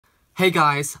Hey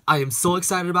guys, I am so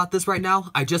excited about this right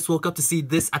now. I just woke up to see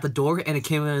this at the door and it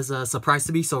came as a surprise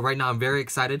to me, so right now I'm very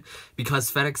excited because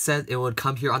FedEx said it would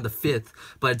come here on the 5th,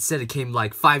 but instead it came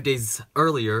like 5 days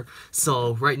earlier.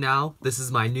 So right now, this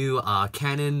is my new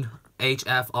Canon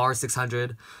HF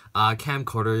R600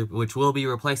 camcorder, which will be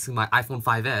replacing my iPhone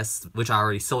 5S, which I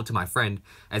already sold to my friend,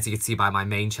 as you can see by my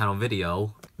main channel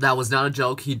video. That was not a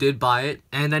joke, he did buy it,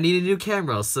 and I need a new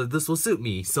camera, so this will suit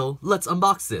me, so let's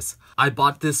unbox this. I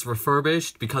bought this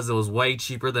refurbished because it was way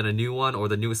cheaper than a new one or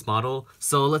the newest model,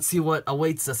 so let's see what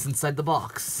awaits us inside the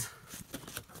box.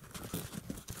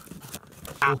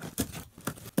 Ow.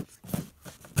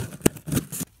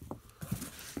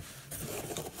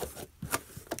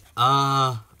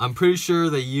 I'm pretty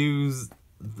sure they used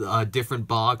a different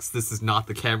box. This is not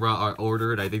the camera I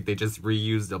ordered. I think they just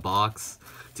reused a box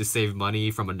to save money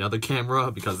from another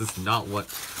camera because this is not what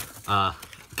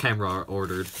camera I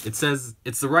ordered. It says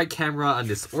it's the right camera on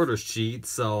this order sheet,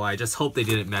 so I just hope they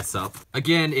didn't mess up.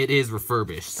 Again, it is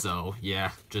refurbished, so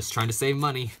yeah, just trying to save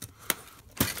money.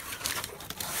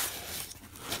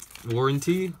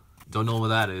 Warranty? Don't know what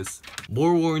that is.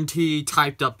 More warranty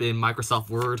typed up in Microsoft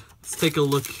Word. Let's take a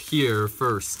look here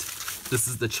first. This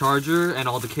is the charger and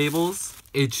all the cables.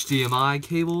 HDMI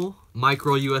cable,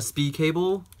 micro USB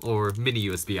cable, or mini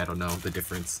USB, I don't know the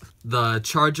difference. The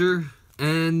charger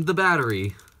and the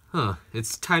battery. Huh,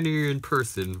 it's tinier in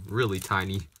person, really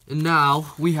tiny. And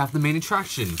now we have the main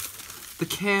attraction, the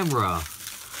camera.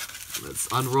 Let's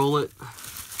unroll it.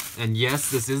 And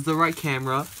yes, this is the right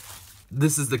camera.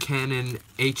 This is the Canon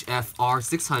HF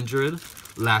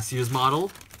R600, last year's model.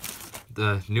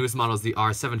 The newest model is the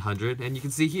R700, and you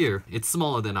can see here, it's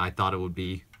smaller than I thought it would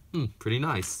be. Pretty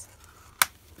nice.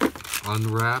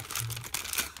 Unwrap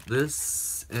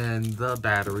this and the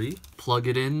battery, plug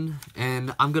it in,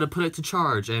 and I'm gonna put it to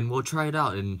charge, and we'll try it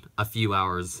out in a few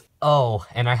hours. Oh,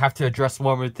 and I have to address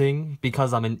one more thing,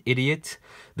 because I'm an idiot.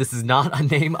 This is not a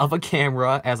name of a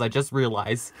camera, as I just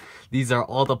realized. These are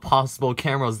all the possible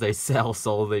cameras they sell,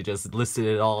 so they just listed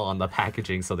it all on the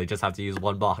packaging, so they just have to use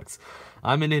one box.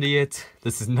 I'm an idiot.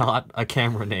 This is not a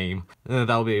camera name.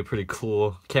 That would be a pretty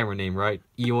cool camera name, right?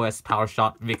 EOS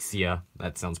PowerShot Vixia.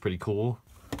 That sounds pretty cool.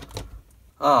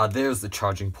 Ah, there's the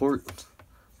charging port.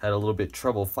 Had a little bit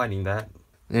trouble finding that.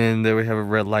 And there we have a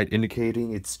red light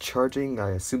indicating it's charging. I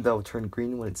assume that will turn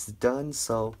green when it's done,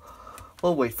 so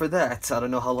we'll wait for that. I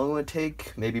don't know how long it would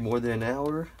take. Maybe more than an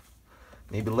hour.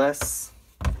 Maybe less.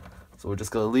 So we're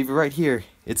just gonna leave it right here.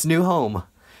 It's new home.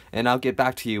 And I'll get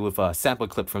back to you with a sample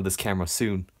clip from this camera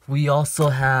soon. We also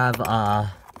have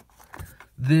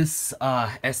this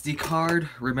SD card.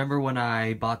 Remember when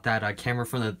I bought that camera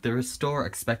from the thrift store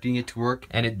expecting it to work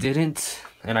and it didn't?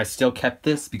 And I still kept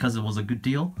this because it was a good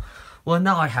deal? Well,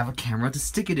 now I have a camera to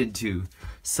stick it into.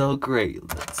 So great.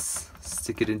 Let's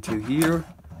stick it into here.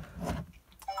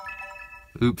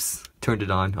 Oops, turned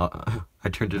it on. I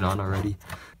turned it on already.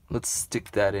 Let's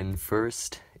stick that in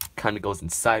first. It kind of goes in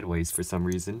sideways for some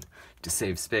reason to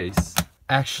save space.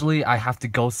 Actually, I have to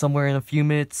go somewhere in a few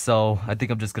minutes, so I think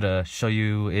I'm just gonna show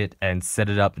you it and set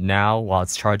it up now while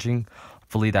it's charging.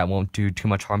 Hopefully that won't do too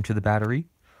much harm to the battery.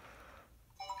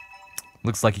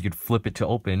 Looks like you could flip it to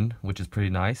open, which is pretty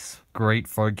nice. Great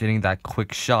for getting that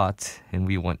quick shot, and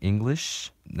we want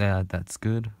English. Yeah, that's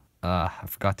good. I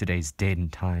forgot today's date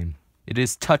and time. It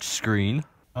is touchscreen.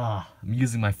 I'm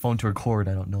using my phone to record,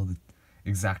 I don't know the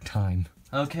exact time.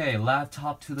 Okay,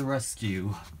 laptop to the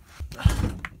rescue.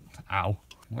 Ow.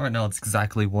 Right now it's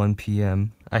exactly 1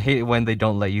 p.m. I hate it when they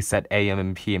don't let you set AM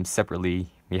and PM separately.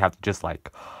 You have to just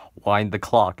like wind the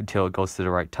clock until it goes to the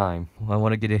right time. I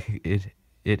want to get it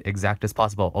exact as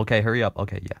possible. Okay, hurry up.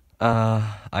 Okay,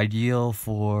 yeah. Ideal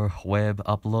for web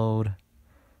upload.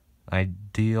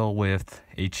 Ideal with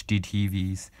HD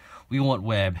TVs. We want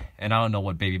web, and I don't know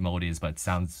what baby mode is, but it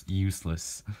sounds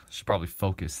useless. Should probably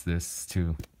focus this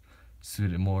to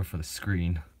suit it more for the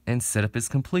screen. And setup is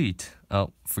complete.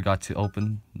 Oh, forgot to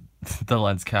open the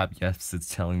lens cap. Yes,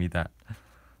 it's telling me that.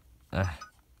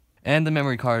 And the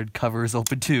memory card cover is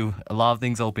open too. A lot of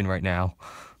things open right now.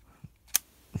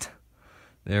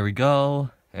 There we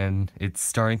go, and it's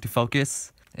starting to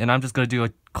focus. And I'm just gonna do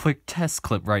a quick test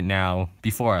clip right now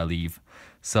before I leave.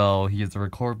 So here's the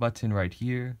record button right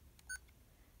here.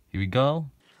 Here we go.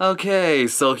 Okay,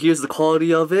 so here's the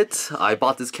quality of it. I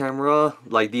bought this camera,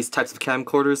 like these types of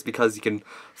camcorders, because you can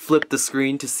flip the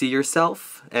screen to see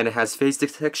yourself, and it has face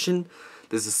detection.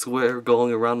 There's a square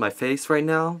going around my face right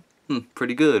now.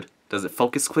 Pretty good. Does it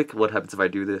focus quick? What happens if I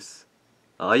do this?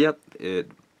 Yep,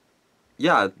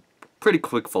 yeah, pretty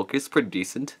quick focus, pretty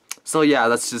decent. So yeah,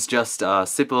 that's just a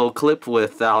simple clip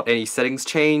without any settings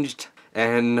changed.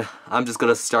 and I'm just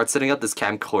gonna start setting up this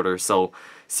camcorder. So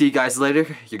see you guys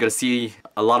later. You're gonna see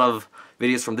a lot of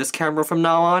videos from this camera from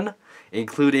now on,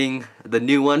 including the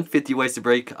new one, 50 ways to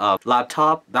break a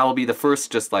laptop. That will be the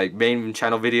first just like main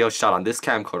channel video shot on this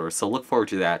camcorder, so look forward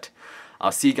to that.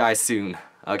 I'll see you guys soon.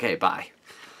 Okay, bye.